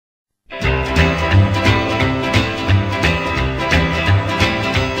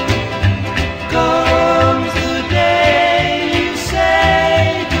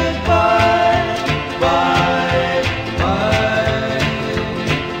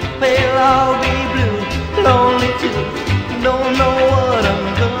don't know what I'm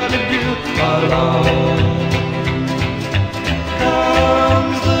gonna do alone.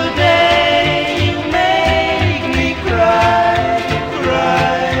 Comes the day you make me cry,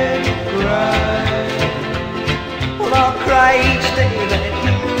 cry, cry. Well, I'll cry each day that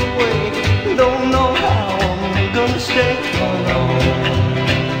you're away. Don't know how I'm gonna stay alone.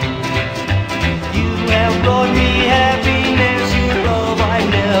 You have brought me